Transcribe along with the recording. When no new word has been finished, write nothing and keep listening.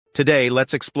Today,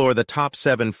 let's explore the top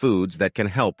 7 foods that can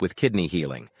help with kidney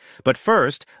healing. But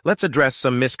first, let's address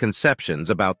some misconceptions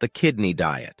about the kidney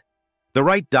diet. The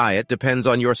right diet depends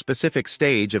on your specific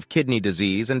stage of kidney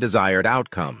disease and desired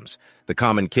outcomes. The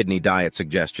common kidney diet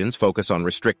suggestions focus on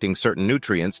restricting certain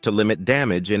nutrients to limit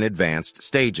damage in advanced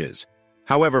stages.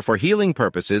 However, for healing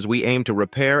purposes, we aim to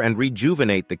repair and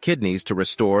rejuvenate the kidneys to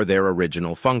restore their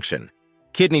original function.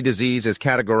 Kidney disease is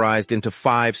categorized into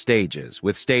 5 stages,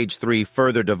 with stage 3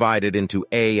 further divided into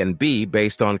A and B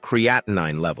based on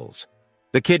creatinine levels.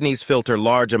 The kidneys filter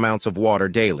large amounts of water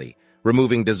daily,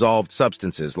 removing dissolved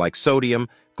substances like sodium,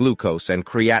 glucose, and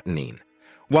creatinine.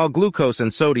 While glucose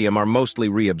and sodium are mostly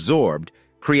reabsorbed,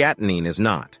 creatinine is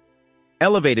not.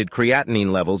 Elevated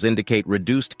creatinine levels indicate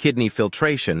reduced kidney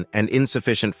filtration and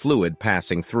insufficient fluid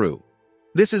passing through.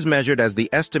 This is measured as the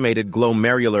estimated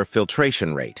glomerular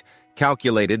filtration rate,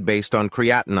 calculated based on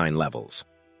creatinine levels.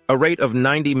 A rate of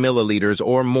 90 milliliters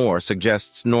or more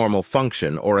suggests normal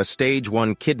function or a stage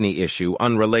 1 kidney issue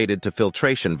unrelated to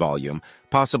filtration volume,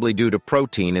 possibly due to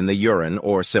protein in the urine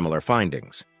or similar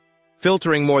findings.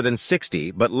 Filtering more than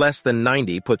 60 but less than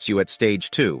 90 puts you at stage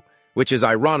 2, which is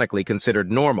ironically considered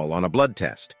normal on a blood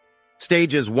test.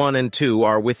 Stages 1 and 2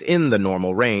 are within the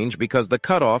normal range because the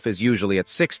cutoff is usually at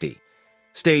 60.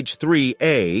 Stage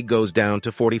 3A goes down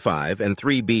to 45 and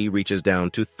 3B reaches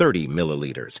down to 30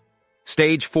 milliliters.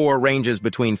 Stage 4 ranges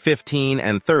between 15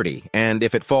 and 30, and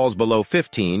if it falls below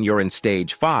 15, you're in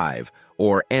stage 5,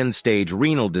 or end-stage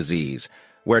renal disease,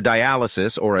 where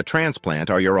dialysis or a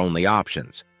transplant are your only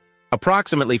options.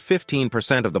 Approximately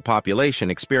 15% of the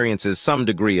population experiences some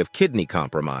degree of kidney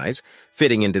compromise,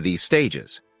 fitting into these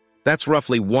stages. That's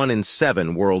roughly 1 in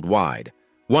 7 worldwide.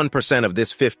 1% of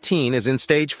this 15 is in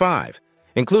stage 5.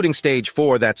 Including stage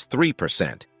 4, that's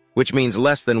 3%, which means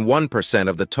less than 1%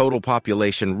 of the total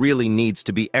population really needs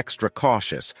to be extra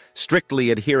cautious,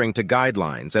 strictly adhering to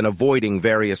guidelines and avoiding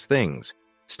various things.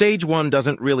 Stage 1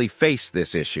 doesn't really face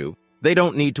this issue. They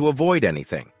don't need to avoid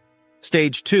anything.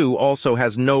 Stage 2 also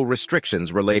has no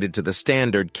restrictions related to the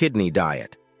standard kidney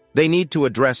diet. They need to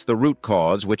address the root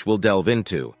cause, which we'll delve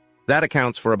into. That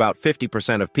accounts for about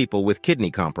 50% of people with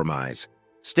kidney compromise.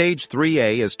 Stage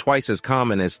 3A is twice as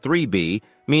common as 3B,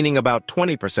 meaning about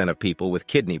 20% of people with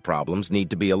kidney problems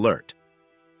need to be alert.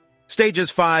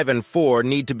 Stages 5 and 4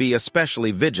 need to be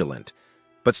especially vigilant,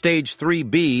 but stage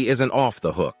 3B isn't off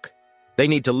the hook. They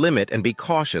need to limit and be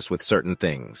cautious with certain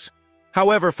things.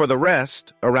 However, for the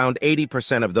rest, around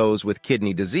 80% of those with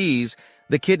kidney disease,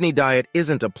 the kidney diet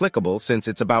isn't applicable since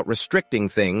it's about restricting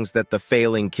things that the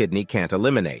failing kidney can't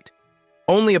eliminate.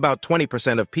 Only about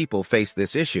 20% of people face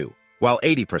this issue, while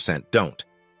 80% don't.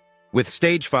 With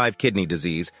stage 5 kidney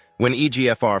disease, when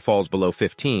eGFR falls below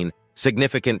 15,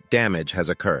 significant damage has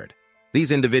occurred.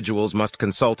 These individuals must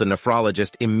consult a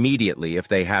nephrologist immediately if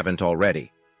they haven't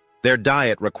already. Their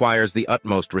diet requires the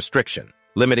utmost restriction,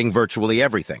 limiting virtually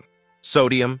everything: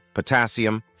 sodium,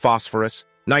 potassium, phosphorus,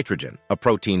 nitrogen, a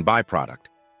protein byproduct,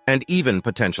 and even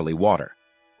potentially water.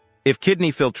 If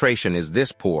kidney filtration is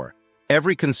this poor,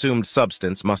 every consumed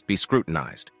substance must be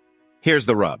scrutinized. Here's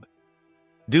the rub.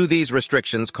 Do these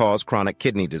restrictions cause chronic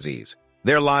kidney disease?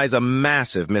 There lies a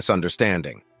massive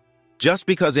misunderstanding. Just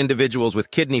because individuals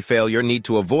with kidney failure need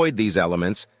to avoid these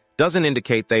elements doesn't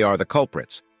indicate they are the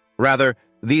culprits. Rather,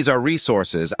 these are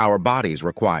resources our bodies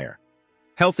require.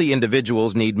 Healthy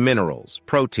individuals need minerals,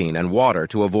 protein, and water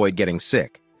to avoid getting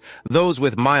sick. Those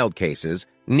with mild cases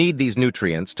need these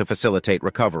nutrients to facilitate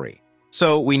recovery.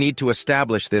 So we need to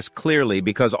establish this clearly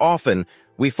because often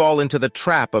we fall into the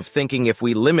trap of thinking if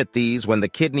we limit these when the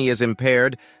kidney is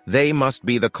impaired, they must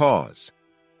be the cause.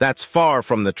 That's far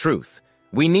from the truth.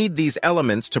 We need these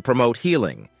elements to promote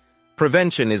healing.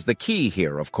 Prevention is the key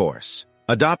here, of course.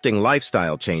 Adopting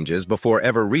lifestyle changes before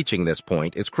ever reaching this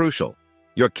point is crucial.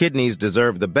 Your kidneys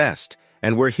deserve the best,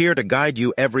 and we're here to guide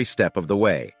you every step of the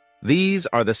way. These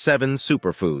are the 7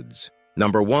 superfoods.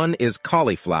 Number 1 is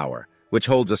cauliflower, which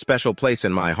holds a special place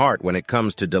in my heart when it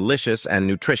comes to delicious and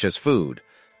nutritious food.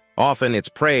 Often it's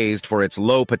praised for its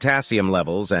low potassium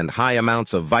levels and high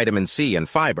amounts of vitamin C and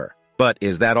fiber. But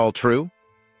is that all true?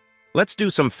 Let's do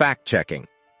some fact-checking.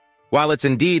 While it's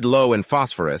indeed low in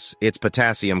phosphorus, its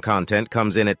potassium content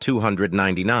comes in at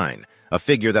 299, a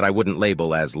figure that I wouldn't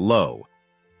label as low.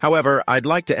 However, I'd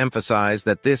like to emphasize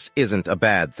that this isn't a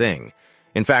bad thing.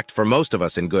 In fact, for most of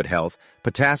us in good health,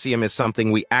 potassium is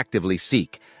something we actively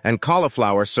seek, and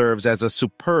cauliflower serves as a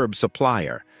superb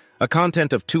supplier. A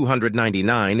content of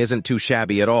 299 isn't too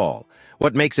shabby at all.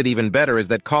 What makes it even better is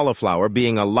that cauliflower,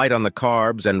 being a light on the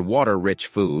carbs and water-rich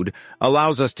food,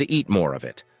 allows us to eat more of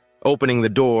it, opening the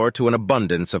door to an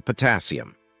abundance of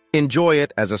potassium. Enjoy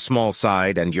it as a small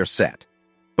side and you're set.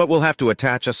 But we'll have to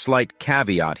attach a slight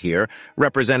caveat here,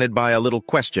 represented by a little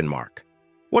question mark.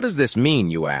 What does this mean,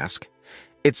 you ask?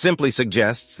 It simply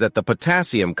suggests that the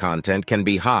potassium content can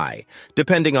be high,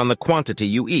 depending on the quantity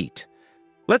you eat.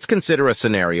 Let's consider a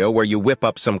scenario where you whip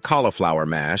up some cauliflower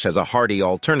mash as a hearty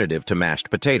alternative to mashed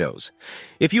potatoes.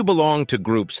 If you belong to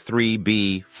groups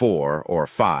 3B, 4, or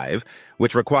 5,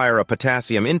 which require a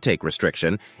potassium intake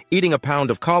restriction, eating a pound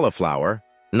of cauliflower,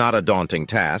 not a daunting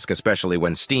task, especially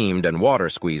when steamed and water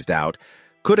squeezed out,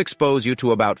 could expose you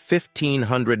to about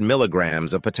 1,500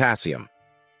 milligrams of potassium.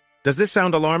 Does this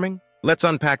sound alarming? Let's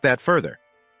unpack that further.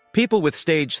 People with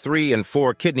stage 3 and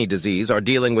 4 kidney disease are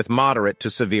dealing with moderate to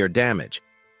severe damage.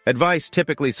 Advice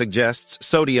typically suggests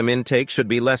sodium intake should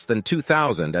be less than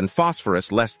 2,000 and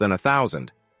phosphorus less than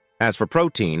 1,000. As for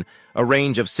protein, a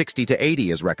range of 60 to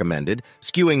 80 is recommended,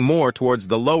 skewing more towards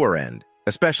the lower end,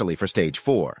 especially for stage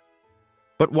 4.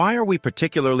 But why are we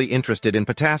particularly interested in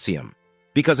potassium?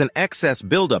 Because an excess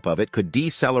buildup of it could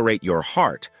decelerate your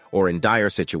heart, or in dire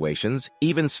situations,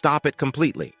 even stop it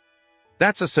completely.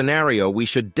 That's a scenario we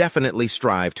should definitely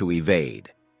strive to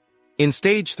evade. In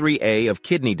stage 3A of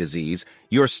kidney disease,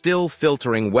 you're still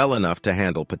filtering well enough to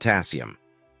handle potassium.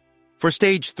 For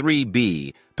stage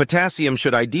 3B, potassium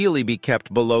should ideally be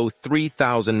kept below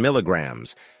 3,000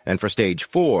 milligrams, and for stage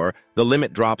 4, the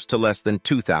limit drops to less than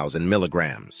 2,000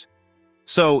 milligrams.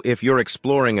 So, if you're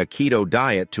exploring a keto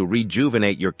diet to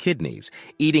rejuvenate your kidneys,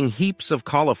 eating heaps of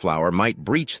cauliflower might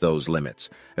breach those limits,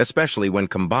 especially when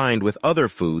combined with other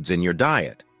foods in your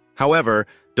diet. However,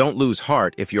 don't lose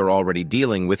heart if you're already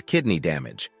dealing with kidney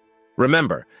damage.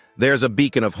 Remember, there's a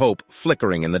beacon of hope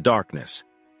flickering in the darkness.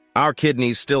 Our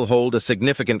kidneys still hold a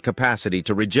significant capacity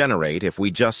to regenerate if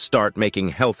we just start making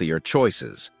healthier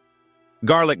choices.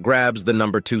 Garlic grabs the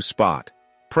number 2 spot,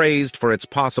 praised for its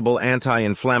possible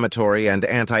anti-inflammatory and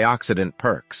antioxidant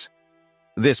perks.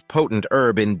 This potent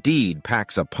herb indeed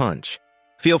packs a punch.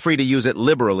 Feel free to use it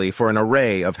liberally for an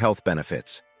array of health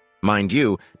benefits. Mind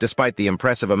you, despite the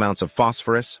impressive amounts of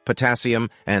phosphorus,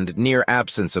 potassium, and near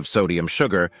absence of sodium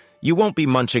sugar, you won't be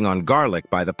munching on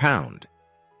garlic by the pound.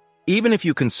 Even if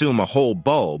you consume a whole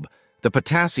bulb, the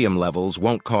potassium levels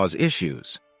won't cause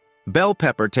issues. Bell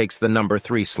pepper takes the number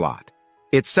 3 slot.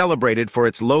 It's celebrated for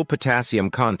its low potassium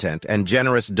content and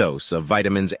generous dose of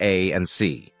vitamins A and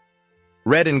C.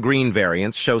 Red and green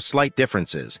variants show slight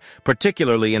differences,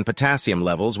 particularly in potassium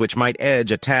levels which might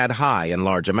edge a tad high in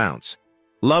large amounts.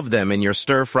 Love them in your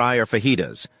stir-fry or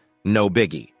fajitas, no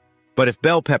biggie. But if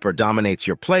bell pepper dominates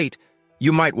your plate,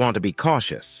 you might want to be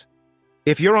cautious.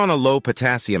 If you're on a low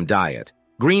potassium diet,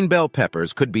 green bell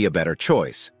peppers could be a better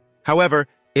choice. However,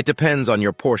 it depends on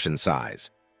your portion size.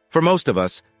 For most of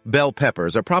us, bell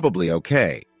peppers are probably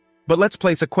okay, but let's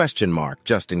place a question mark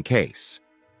just in case.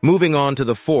 Moving on to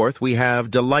the 4th, we have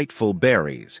delightful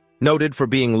berries, noted for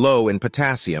being low in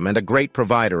potassium and a great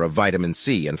provider of vitamin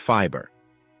C and fiber.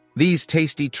 These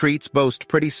tasty treats boast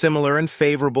pretty similar and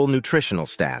favorable nutritional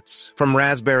stats, from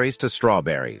raspberries to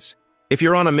strawberries. If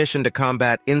you're on a mission to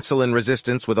combat insulin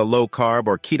resistance with a low-carb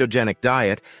or ketogenic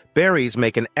diet, berries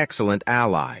make an excellent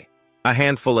ally. A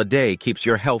handful a day keeps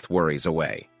your health worries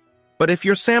away. But if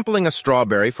you're sampling a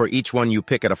strawberry for each one you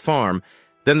pick at a farm,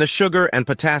 then the sugar and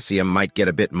potassium might get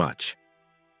a bit much.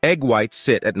 Egg whites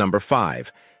sit at number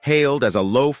 5, hailed as a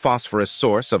low-phosphorus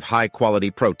source of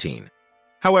high-quality protein.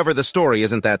 However, the story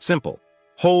isn't that simple.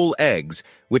 Whole eggs,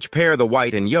 which pair the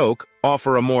white and yolk,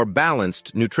 offer a more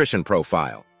balanced nutrition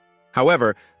profile.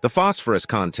 However, the phosphorus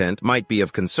content might be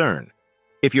of concern.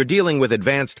 If you're dealing with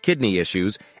advanced kidney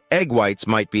issues, egg whites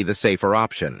might be the safer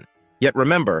option. Yet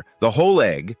remember, the whole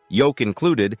egg, yolk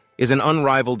included, is an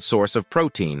unrivaled source of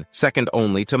protein, second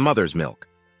only to mother's milk.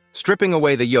 Stripping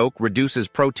away the yolk reduces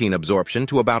protein absorption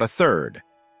to about 1/3.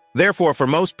 Therefore, for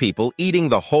most people, eating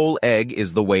the whole egg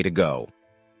is the way to go.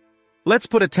 Let's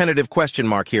put a tentative question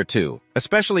mark here too,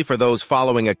 especially for those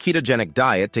following a ketogenic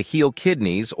diet to heal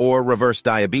kidneys or reverse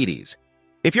diabetes.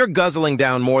 If you're guzzling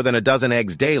down more than a dozen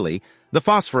eggs daily, the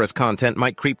phosphorus content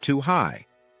might creep too high.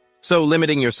 So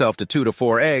limiting yourself to 2 to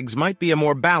 4 eggs might be a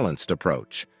more balanced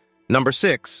approach. Number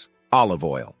 6, olive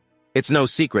oil. It's no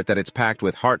secret that it's packed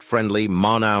with heart-friendly,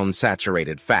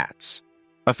 monounsaturated fats.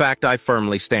 A fact I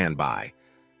firmly stand by.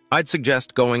 I'd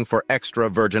suggest going for extra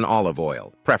virgin olive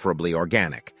oil, preferably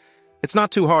organic. It's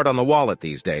not too hard on the wallet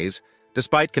these days.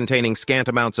 Despite containing scant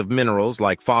amounts of minerals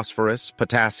like phosphorus,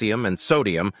 potassium, and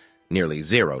sodium, nearly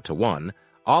 0 to 1,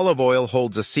 olive oil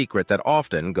holds a secret that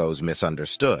often goes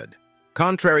misunderstood.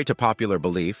 Contrary to popular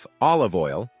belief, olive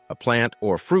oil, a plant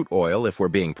or fruit oil if we're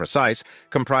being precise,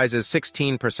 comprises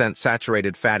 16%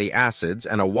 saturated fatty acids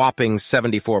and a whopping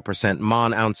 74%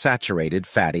 monounsaturated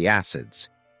fatty acids.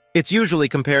 It's usually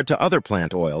compared to other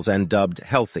plant oils and dubbed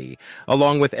healthy,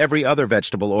 along with every other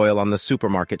vegetable oil on the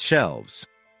supermarket shelves.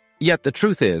 Yet the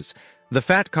truth is, the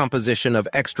fat composition of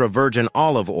extra virgin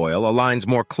olive oil aligns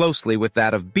more closely with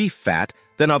that of beef fat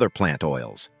than other plant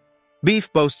oils.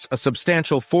 Beef boasts a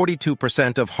substantial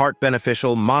 42% of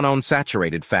heart-beneficial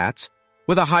monounsaturated fats,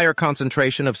 with a higher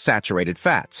concentration of saturated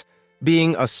fats,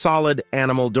 being a solid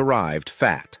animal-derived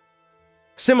fat.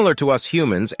 Similar to us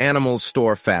humans, animals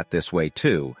store fat this way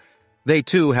too. They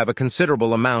too have a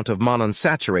considerable amount of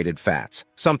monounsaturated fats,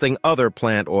 something other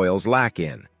plant oils lack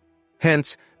in.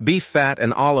 Hence, beef fat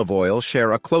and olive oil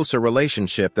share a closer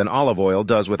relationship than olive oil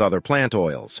does with other plant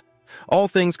oils. All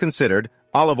things considered,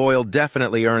 olive oil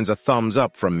definitely earns a thumbs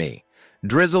up from me.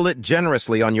 Drizzle it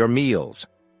generously on your meals.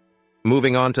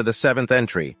 Moving on to the 7th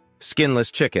entry, skinless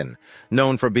chicken,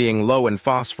 known for being low in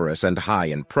phosphorus and high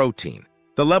in protein.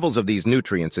 The levels of these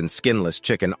nutrients in skinless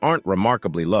chicken aren't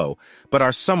remarkably low, but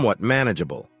are somewhat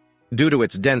manageable. Due to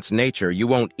its dense nature, you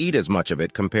won't eat as much of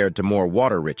it compared to more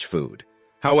water-rich food.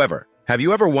 However, have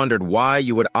you ever wondered why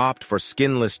you would opt for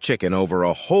skinless chicken over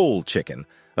a whole chicken,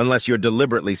 unless you're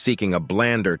deliberately seeking a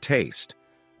blander taste?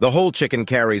 The whole chicken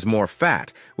carries more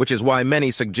fat, which is why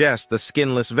many suggest the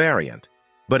skinless variant.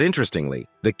 But interestingly,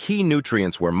 the key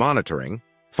nutrients we're monitoring,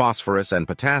 phosphorus and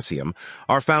potassium,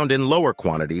 are found in lower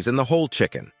quantities in the whole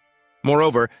chicken.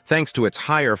 Moreover, thanks to its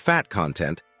higher fat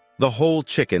content, the whole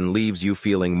chicken leaves you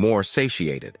feeling more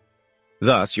satiated.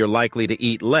 Thus, you're likely to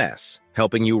eat less,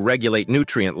 helping you regulate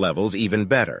nutrient levels even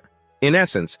better. In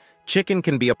essence, chicken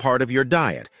can be a part of your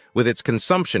diet, with its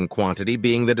consumption quantity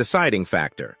being the deciding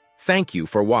factor. Thank you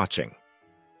for watching.